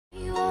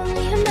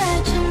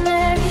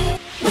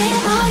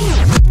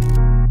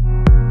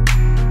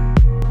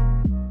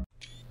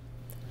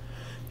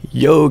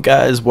Yo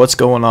guys, what's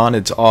going on?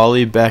 It's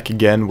Ollie back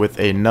again with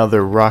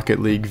another Rocket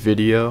League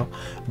video,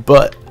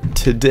 but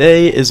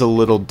today is a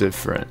little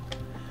different.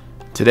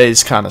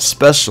 Today's kind of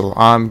special.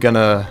 I'm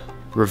gonna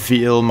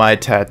reveal my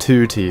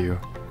tattoo to you,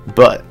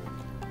 but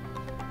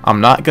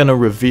I'm not gonna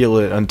reveal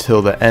it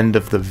until the end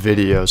of the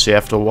video, so you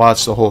have to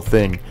watch the whole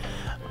thing.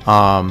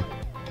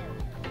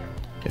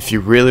 If you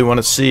really want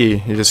to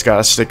see, you just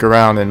gotta stick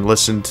around and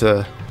listen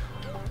to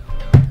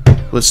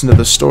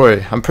the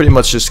story. I'm pretty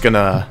much just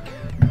gonna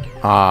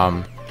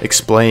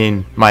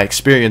explain my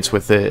experience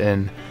with it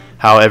and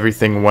how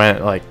everything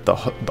went, like the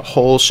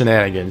whole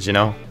shenanigans, you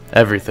know,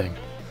 everything.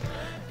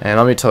 And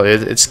let me tell you,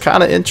 it's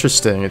kind of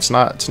interesting. It's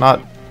not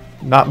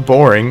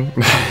boring.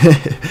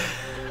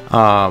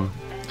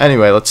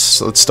 Anyway, let's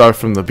start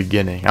from the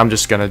beginning. I'm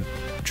just gonna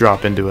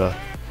drop into a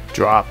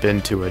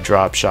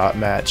drop shot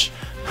match.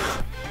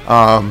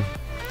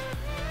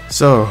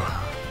 So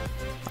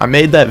I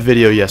made that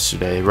video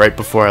yesterday right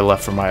before I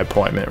left for my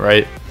appointment,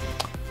 right?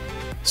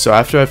 So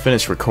after I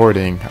finished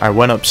recording, I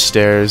went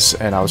upstairs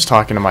and I was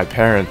talking to my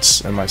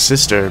parents and my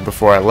sister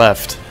before I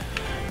left,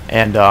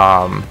 and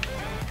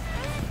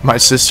my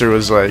sister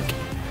was like,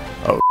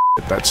 "Oh,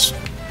 that's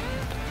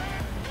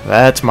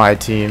my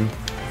team."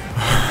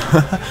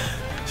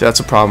 So that's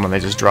a problem when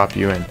they just drop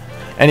you in.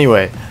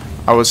 Anyway,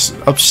 I was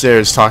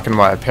upstairs talking to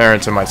my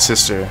parents and my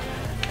sister,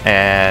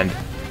 and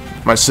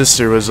my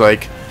sister was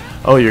like,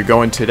 "Oh, you're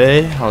going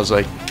today?" I was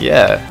like,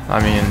 "Yeah,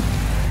 I mean,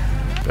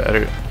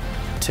 better.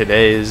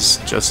 Today is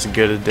just as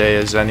good a day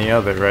as any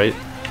other, right?"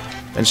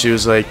 And she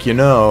was like, "You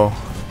know,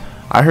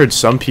 I heard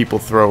some people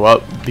throw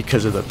up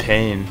because of the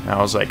pain." And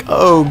I was like,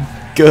 "Oh,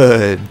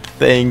 good,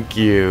 thank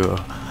you."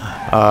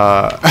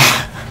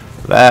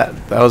 That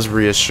was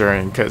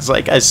reassuring, because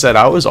like I said,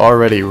 I was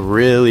already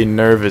really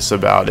nervous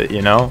about it,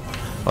 you know?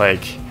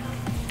 Like,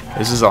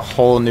 this is a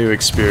whole new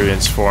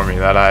experience for me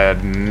that I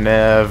had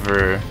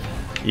never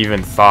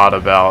even thought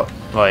about.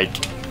 Like,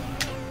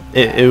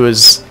 it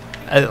was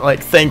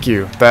like, thank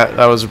you,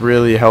 that was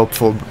really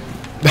helpful.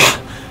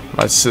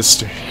 My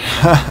sister.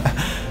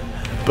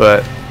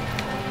 And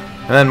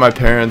then my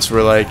parents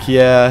were like,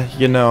 "Yeah,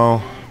 you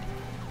know,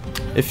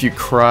 if you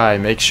cry,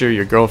 make sure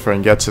your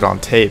girlfriend gets it on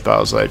tape."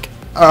 I was like,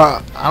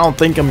 I don't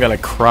think I'm gonna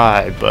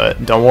cry,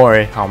 but don't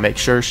worry, I'll make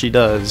sure she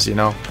does, you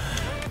know,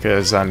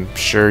 because I'm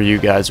sure you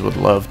guys would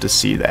love to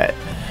see that.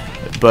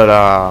 But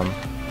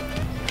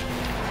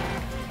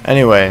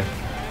anyway,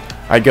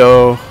 I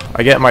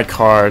get in my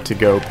car to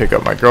go pick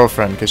up my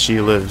girlfriend because she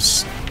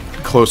lives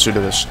closer to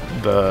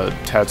the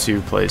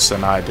tattoo place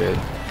than I did.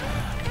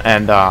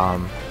 And I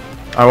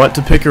went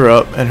to pick her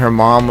up, and her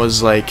mom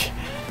was like,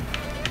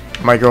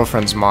 my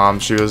girlfriend's mom,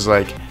 she was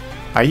like,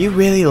 "Are you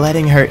really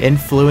letting her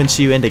influence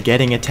you into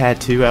getting a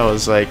tattoo?" I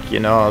was like, you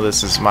know,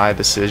 this is my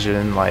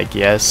decision. Like,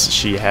 yes,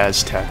 she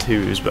has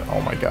tattoos, but oh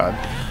my god,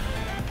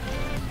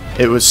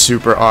 it was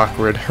super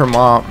awkward. Her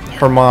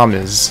mom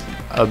is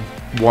a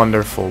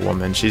wonderful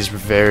woman. She's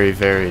very,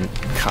 very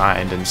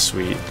kind and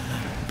sweet,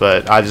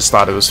 but I just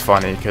thought it was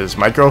funny because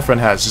my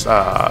girlfriend has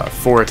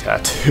 4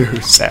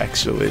 tattoos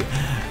actually.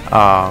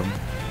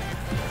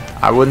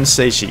 I wouldn't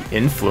say she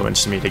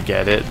influenced me to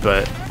get it,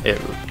 but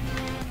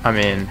I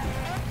mean,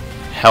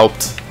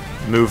 helped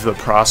move the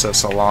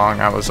process along.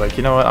 I was like,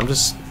 you know what, I'm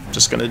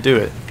just gonna do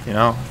it, you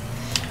know.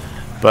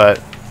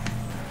 But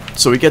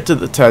so we get to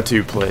the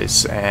tattoo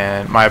place,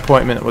 and my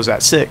appointment was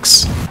at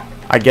 6.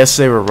 I guess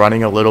they were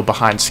running a little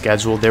behind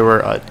schedule. There were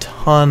a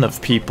ton of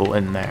people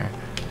in there,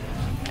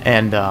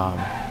 and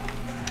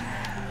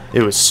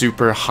it was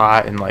super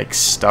hot and like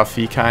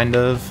stuffy kind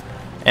of.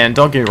 And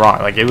don't get me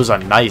wrong, like, it was a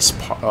nice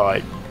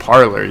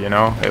parlor, you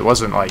know. It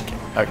wasn't like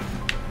a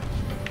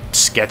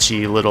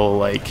sketchy little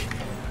like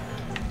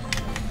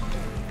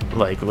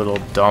little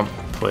dump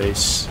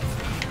place.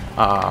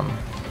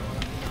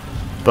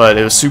 But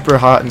it was super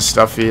hot and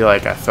stuffy.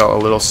 Like, I felt a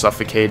little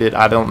suffocated.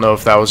 I don't know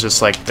if that was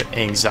just like the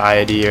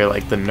anxiety or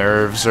like the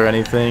nerves or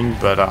anything,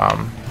 but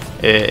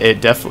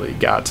it definitely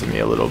got to me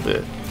a little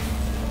bit.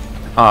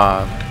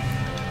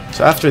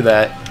 So after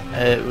that,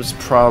 it was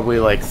probably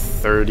like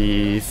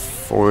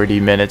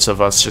 30-40 minutes of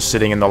us just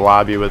sitting in the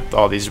lobby with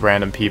all these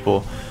random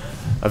people.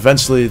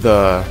 Eventually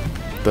the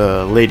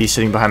lady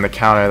sitting behind the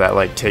counter that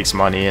like takes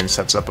money and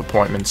sets up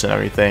appointments and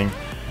everything,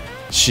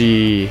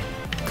 she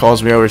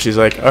calls me over. She's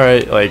like, "All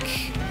right, like,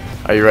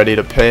 are you ready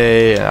to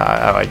pay?" And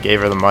I like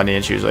gave her the money,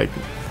 and she was like,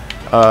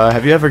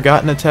 "Have you ever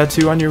gotten a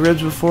tattoo on your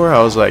ribs before?"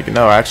 I was like,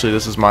 "No, actually,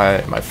 this is my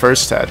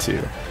first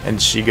tattoo."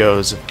 And she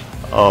goes,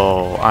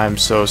 "Oh, I'm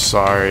so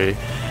sorry."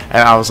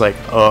 And I was like,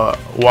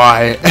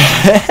 why?"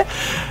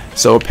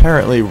 So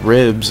apparently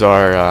ribs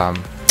are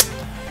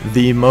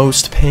the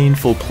most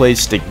painful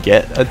place to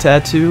get a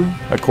tattoo,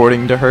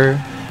 according to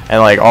her.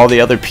 And like all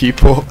the other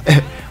people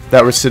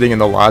that were sitting in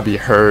the lobby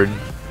heard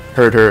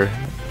her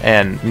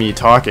and me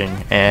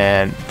talking,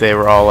 and they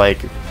were all like,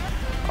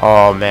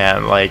 "Oh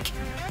man, like,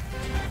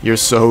 you're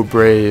so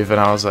brave."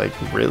 And I was like,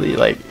 really?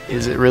 Like,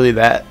 is it really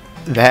that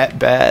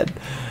bad?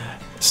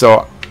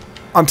 So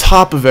on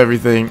top of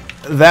everything,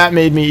 that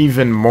made me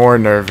even more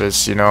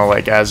nervous, you know,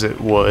 like, as it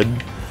would.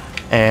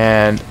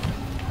 And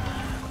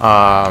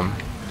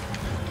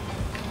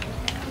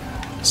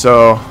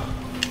So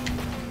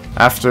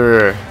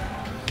after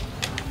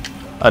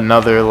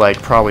another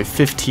like probably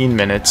 15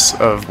 minutes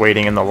of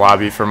waiting in the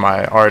lobby for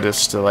my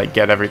artist to like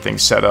get everything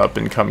set up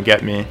and come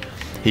get me,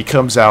 he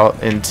comes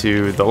out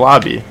into the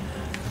lobby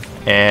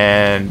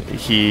and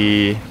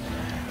he's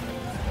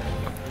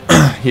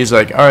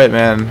like, alright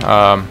man,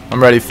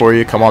 I'm ready for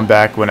you, come on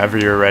back whenever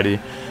you're ready.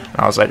 And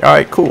I was like,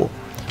 alright, cool.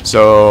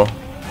 So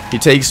he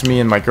takes me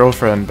and my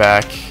girlfriend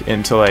back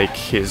into like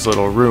his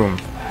little room,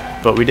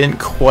 but we didn't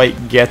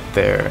quite get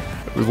there.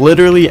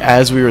 Literally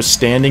as we were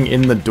standing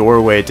in the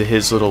doorway to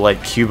his little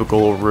like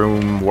cubicle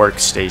room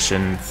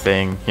workstation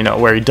thing, you know,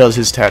 where he does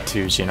his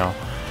tattoos, you know,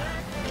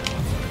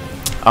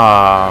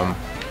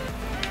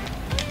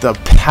 the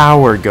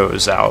power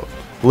goes out.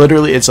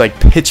 Literally it's like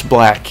pitch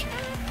black,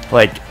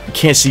 like you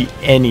can't see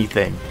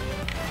anything.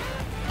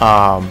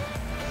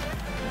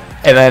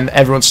 And then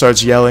everyone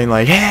starts yelling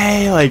like,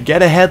 hey, like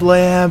get a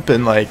headlamp,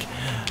 and like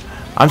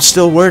I'm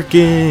still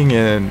working,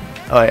 and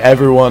like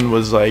everyone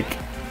was like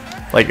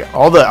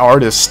all the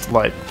artists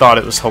like thought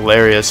it was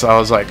hilarious. I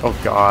was like, oh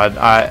god,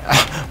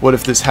 what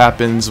if this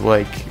happens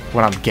like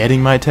when I'm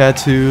getting my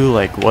tattoo?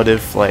 Like what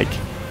if like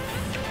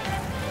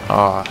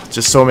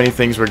just so many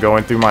things were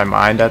going through my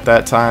mind at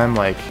that time.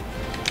 Like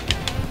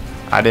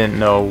I didn't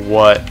know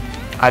what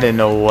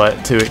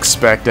to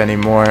expect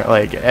anymore.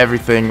 Like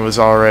everything was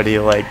already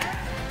like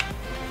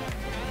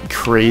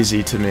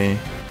crazy to me.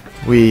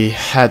 We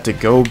had to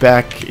go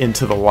back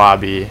into the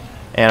lobby,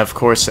 and of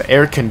course the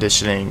air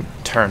conditioning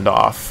turned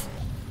off,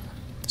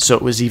 so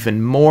it was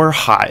even more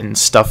hot and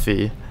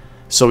stuffy.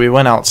 So we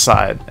went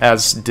outside,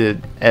 as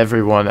did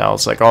everyone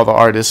else. Like all the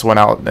artists went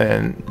out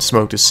and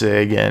smoked a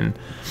cig, and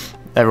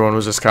everyone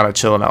was just kind of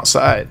chilling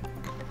outside.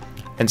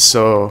 And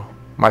so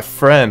my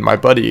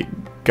buddy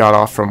got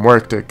off from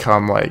work to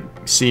come like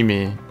see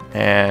me,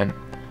 and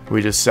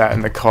we just sat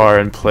in the car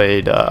and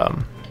played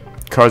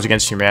Cards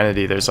Against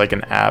Humanity. There's like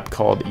an app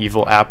called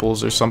Evil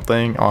Apples or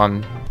something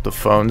on the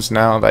phones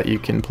now that you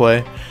can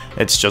play.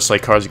 It's just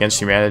like Cards Against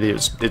Humanity.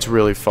 It's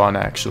really fun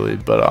actually.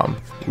 But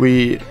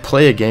we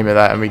play a game of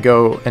that, and we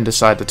go and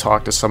decide to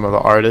talk to some of the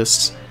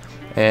artists,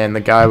 and the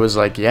guy was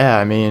like, yeah,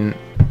 I mean,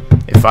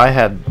 if I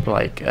had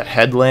like a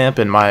headlamp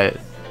and my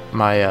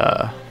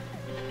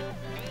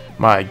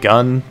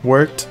gun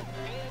worked,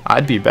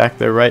 I'd be back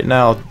there right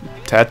now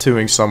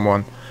tattooing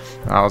someone.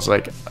 And I was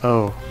like,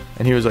 oh.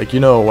 And he was like, you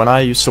know, when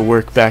I used to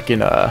work back in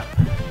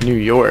New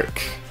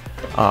York,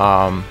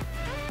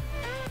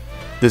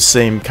 this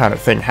same kind of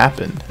thing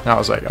happened. And I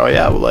was like, oh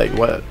yeah, well, like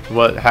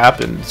what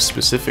happened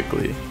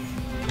specifically?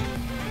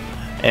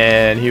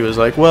 And he was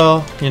like,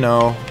 well, you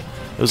know,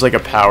 it was like a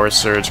power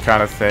surge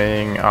kind of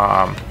thing.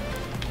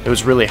 It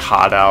was really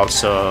hot out,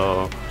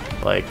 so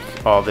like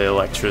all the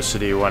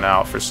electricity went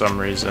out for some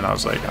reason. I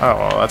was like, oh,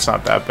 well, that's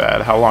not that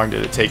bad. How long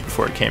did it take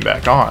before it came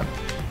back on?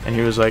 And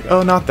he was like,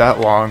 oh, not that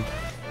long.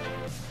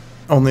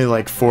 Only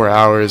like 4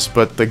 hours.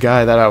 But the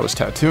guy that I was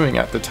tattooing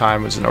at the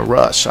time was in a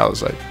rush. I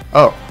was like,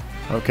 oh,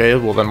 okay,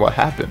 well then what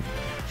happened?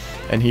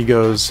 And he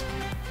goes,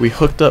 we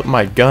hooked up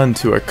my gun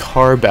to a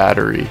car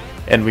battery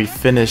and we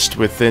finished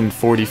within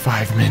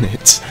 45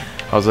 minutes.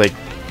 I was like,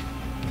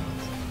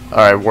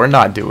 alright, we're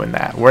not doing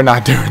that. We're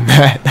not doing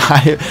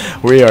that.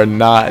 We are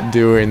not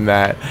doing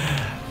that.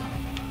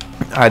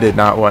 I did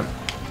not want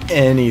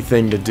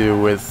anything to do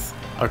with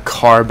a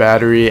car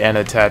battery and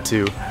a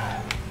tattoo.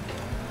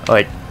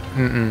 Like,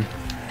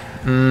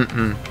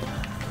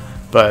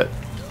 But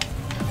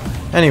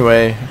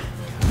anyway,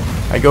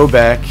 I go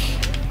back.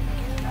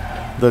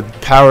 The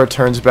power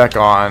turns back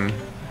on.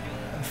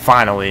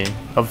 Finally,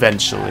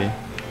 eventually.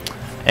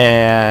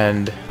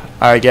 And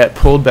I get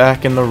pulled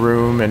back in the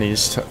room, and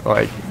he's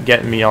like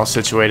getting me all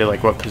situated,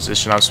 like what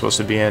position I'm supposed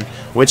to be in,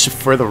 which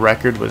for the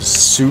record was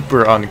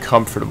super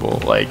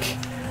uncomfortable. Like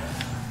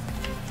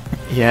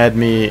he had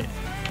me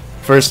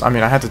first, I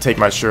mean, I had to take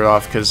my shirt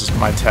off because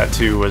my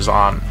tattoo was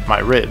on my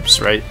ribs,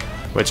 right?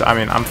 Which, I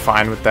mean, I'm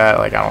fine with that,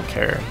 like I don't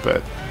care.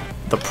 But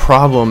the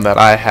problem that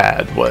I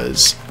had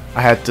was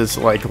I had to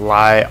like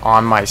lie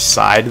on my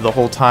side the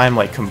whole time,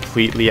 like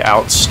completely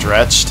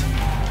outstretched,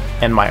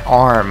 and my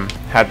arm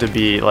had to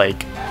be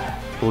like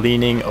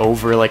leaning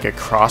over, like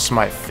across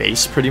my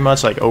face, pretty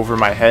much like over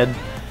my head.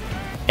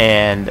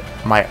 And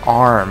my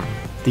arm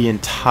the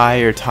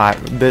entire time,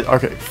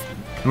 okay,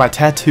 my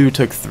tattoo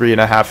took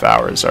 3.5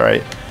 hours, all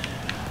right,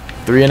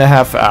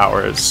 3.5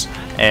 hours,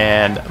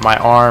 and my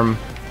arm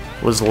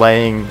was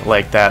laying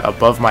like that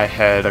above my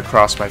head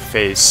across my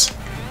face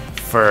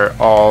for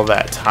all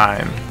that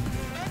time.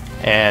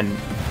 And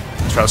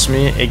trust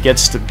me, it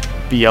gets to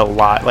be a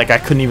lot. Like I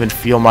couldn't even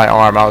feel my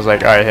arm. I was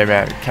like, alright, hey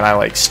man, can I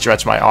like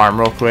stretch my arm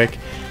real quick?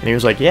 And he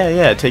was like,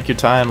 yeah, take your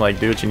time, like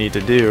do what you need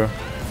to do.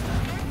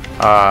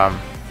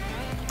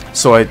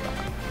 So I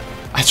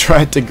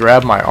tried to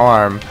grab my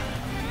arm,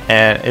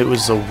 and it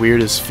was the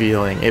weirdest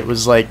feeling. It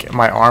was like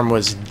my arm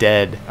was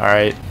dead,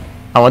 alright?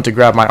 I went to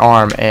grab my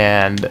arm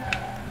and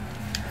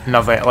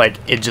nothing, like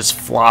it just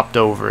flopped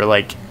over.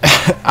 Like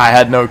I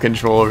had no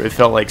control over it. It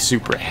felt like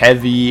super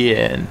heavy,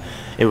 and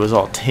It was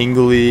all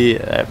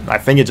tingly. I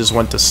think it just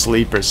went to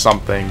sleep or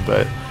something,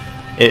 but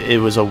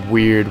it was a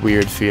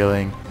weird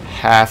feeling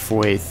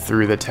halfway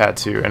through the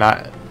tattoo. And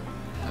I,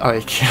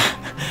 like,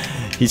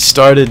 he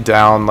started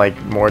down, like,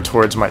 more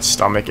towards my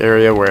stomach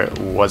area where it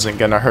wasn't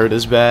gonna hurt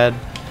as bad,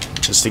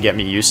 just to get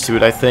me used to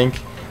it, I think.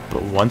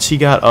 But once he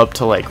got up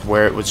to, like,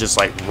 where it was just,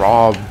 like,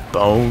 raw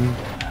bone,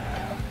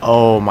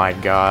 oh my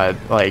god,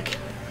 like,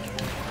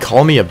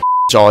 call me a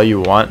bitch all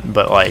you want,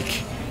 but,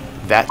 like,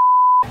 that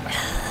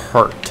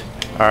hurt,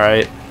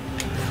 alright?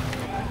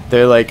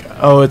 They're like,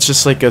 oh, it's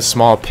just like a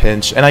small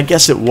pinch, and I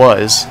guess it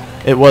was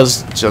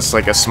just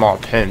like a small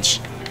pinch,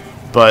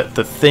 but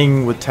the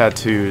thing with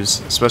tattoos,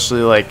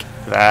 especially like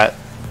that,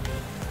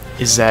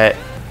 is that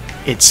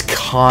it's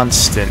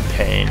constant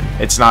pain.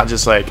 It's not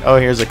just like, oh,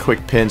 here's a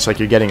quick pinch like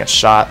you're getting a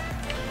shot.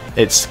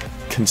 It's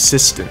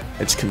consistent.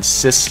 It's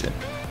consistent.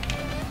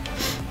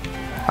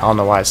 I don't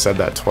know why I said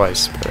that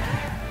twice, but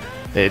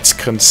it's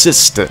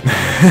consistent.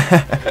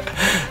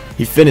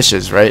 He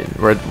finishes, right?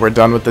 We're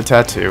done with the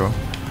tattoo,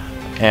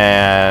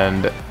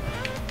 and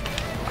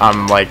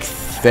I'm like,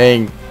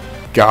 thank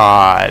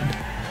God.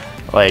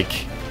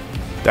 Like,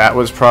 that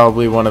was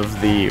probably one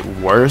of the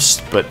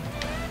worst but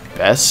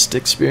best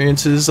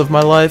experiences of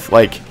my life.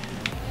 Like,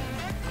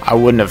 I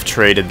wouldn't have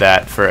traded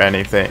that for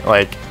anything.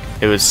 Like,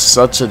 it was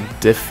such a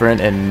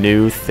different and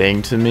new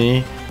thing to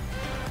me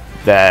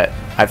that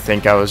I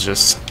think I was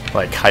just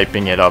like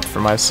hyping it up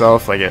for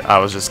myself. Like, I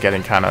was just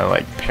getting kind of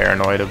like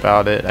paranoid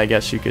about it, I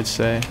guess you could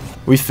say.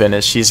 We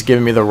finished. He's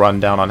giving me the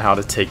rundown on how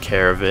to take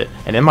care of it,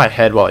 and in my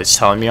head while he's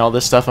telling me all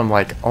this stuff, I'm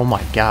like, oh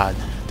my god,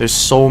 there's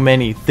so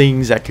many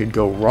things that could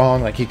go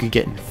wrong. Like, you could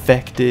get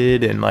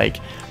infected and like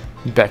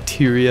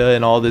bacteria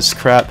and all this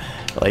crap,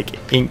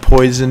 like ink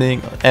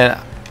poisoning. And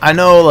I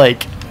know,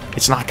 like,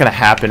 it's not gonna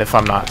happen if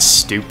I'm not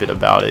stupid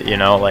about it, you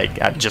know,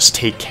 like, I just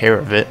take care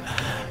of it.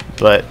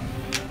 But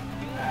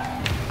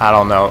I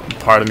don't know,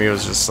 part of me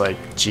was just like,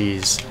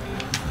 geez,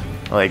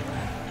 like,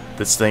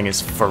 this thing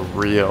is for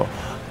real.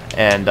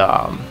 And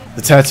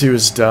the tattoo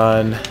is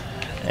done,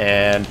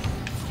 and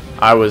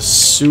I was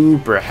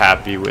super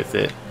happy with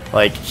it.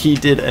 Like, he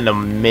did an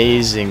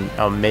amazing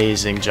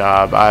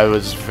job. I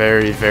was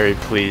very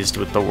pleased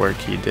with the work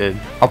he did.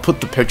 I'll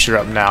put the picture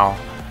up now.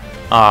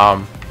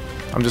 I'm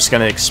just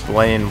gonna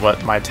explain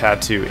what my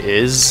tattoo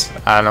is.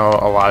 I know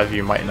a lot of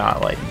you might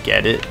not like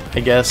get it, I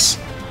guess,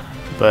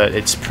 but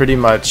it's pretty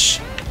much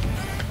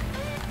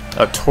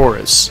a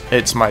Taurus.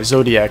 It's my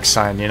zodiac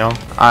sign, you know.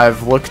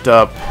 I've looked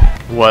up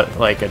what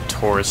like a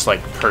Taurus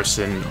like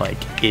person like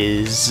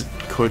is,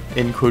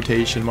 in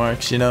quotation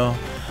marks, you know.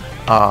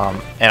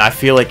 And I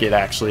feel like it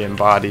actually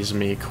embodies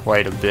me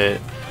quite a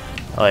bit.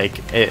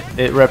 Like,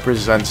 it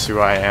represents who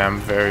I am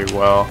very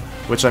well,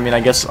 which, I mean, I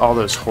guess all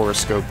those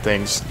horoscope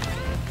things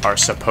are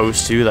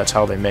supposed to. That's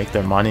how they make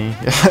their money,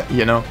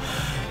 you know.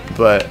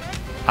 But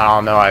I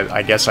don't know,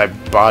 I guess I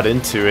bought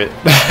into it.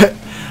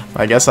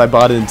 I guess I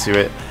bought into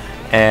it.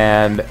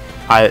 And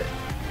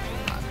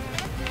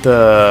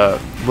the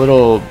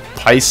little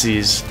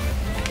Pisces,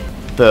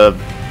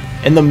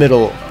 in the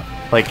middle,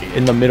 like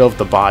in the middle of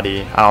the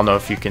body, I don't know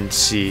if you can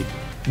see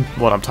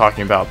what I'm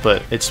talking about,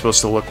 but it's supposed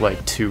to look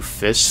like two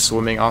fish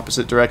swimming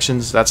opposite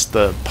directions. That's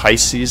the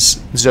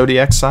Pisces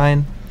zodiac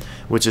sign,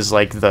 which is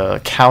like the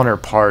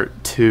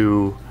counterpart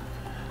to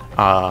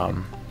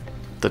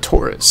the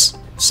Taurus.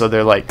 So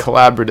they're like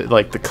collaborative,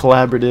 like the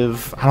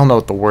collaborative, I don't know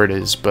what the word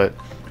is, but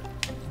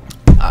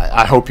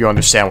I hope you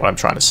understand what I'm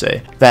trying to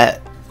say.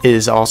 That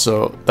is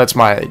also, that's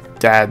my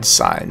dad's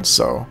sign,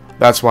 so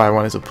that's why I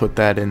wanted to put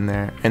that in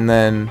there. And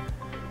then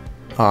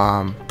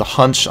the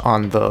hunch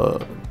on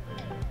the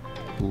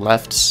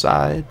left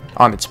side,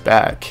 on its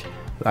back,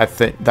 I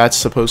think that's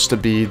supposed to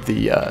be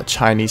the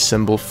Chinese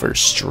symbol for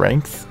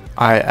strength.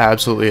 I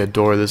absolutely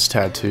adore this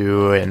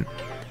tattoo, and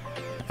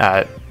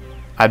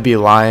I'd be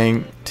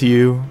lying to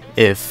you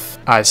if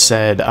I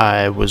said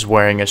I was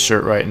wearing a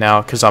shirt right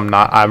now, because I'm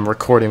not. I'm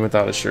recording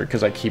without a shirt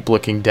because I keep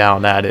looking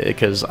down at it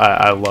because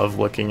I love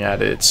looking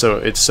at it. So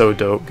it's so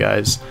dope,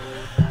 guys.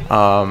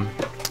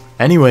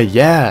 Anyway,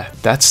 yeah,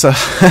 that's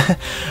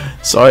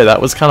sorry,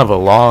 that was kind of a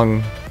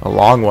long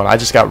one. I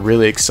just got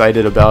really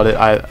excited about it.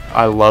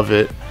 I love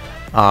it.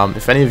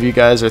 If any of you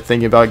guys are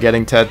thinking about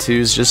getting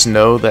tattoos, just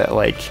know that,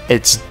 like,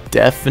 it's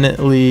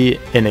definitely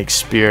an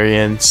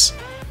experience.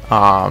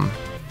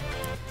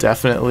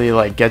 Definitely,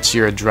 like, gets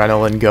your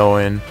adrenaline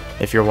going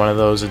if you're one of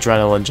those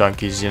adrenaline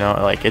junkies, you know.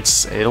 Like,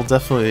 it'll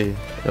definitely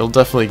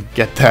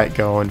get that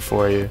going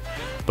for you.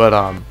 But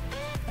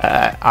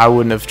I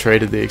wouldn't have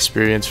traded the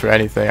experience for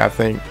anything. I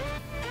think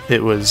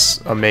it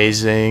was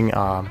amazing.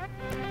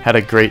 Had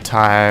a great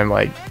time,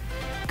 like,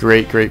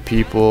 great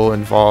people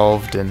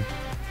involved, and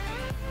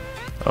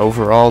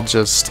overall,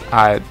 just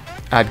I'd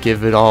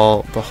give it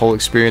all, the whole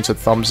experience, a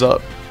thumbs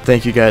up.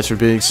 Thank you guys for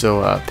being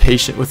so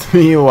patient with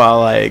me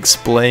while I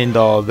explained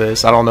all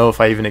this. I don't know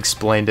if I even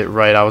explained it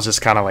right. I was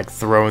just kind of like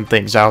throwing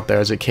things out there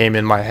as it came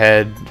in my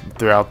head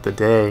throughout the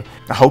day.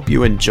 I hope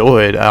you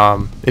enjoyed.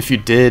 If you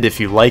did, if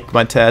you liked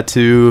my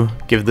tattoo,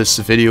 give this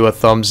video a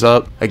thumbs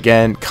up.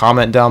 Again,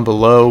 comment down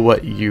below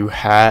what you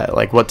had,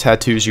 like what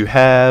tattoos you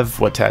have,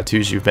 what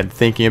tattoos you've been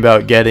thinking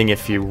about getting,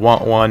 if you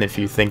want one, if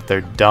you think they're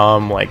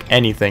dumb, like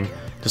anything.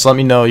 Just let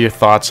me know your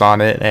thoughts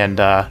on it, and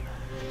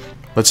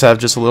let's have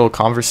just a little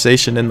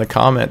conversation in the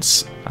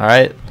comments.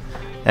 Alright?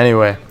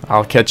 Anyway,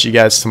 I'll catch you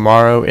guys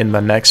tomorrow in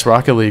the next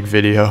Rocket League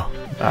video.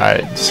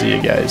 Alright, see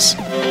you guys.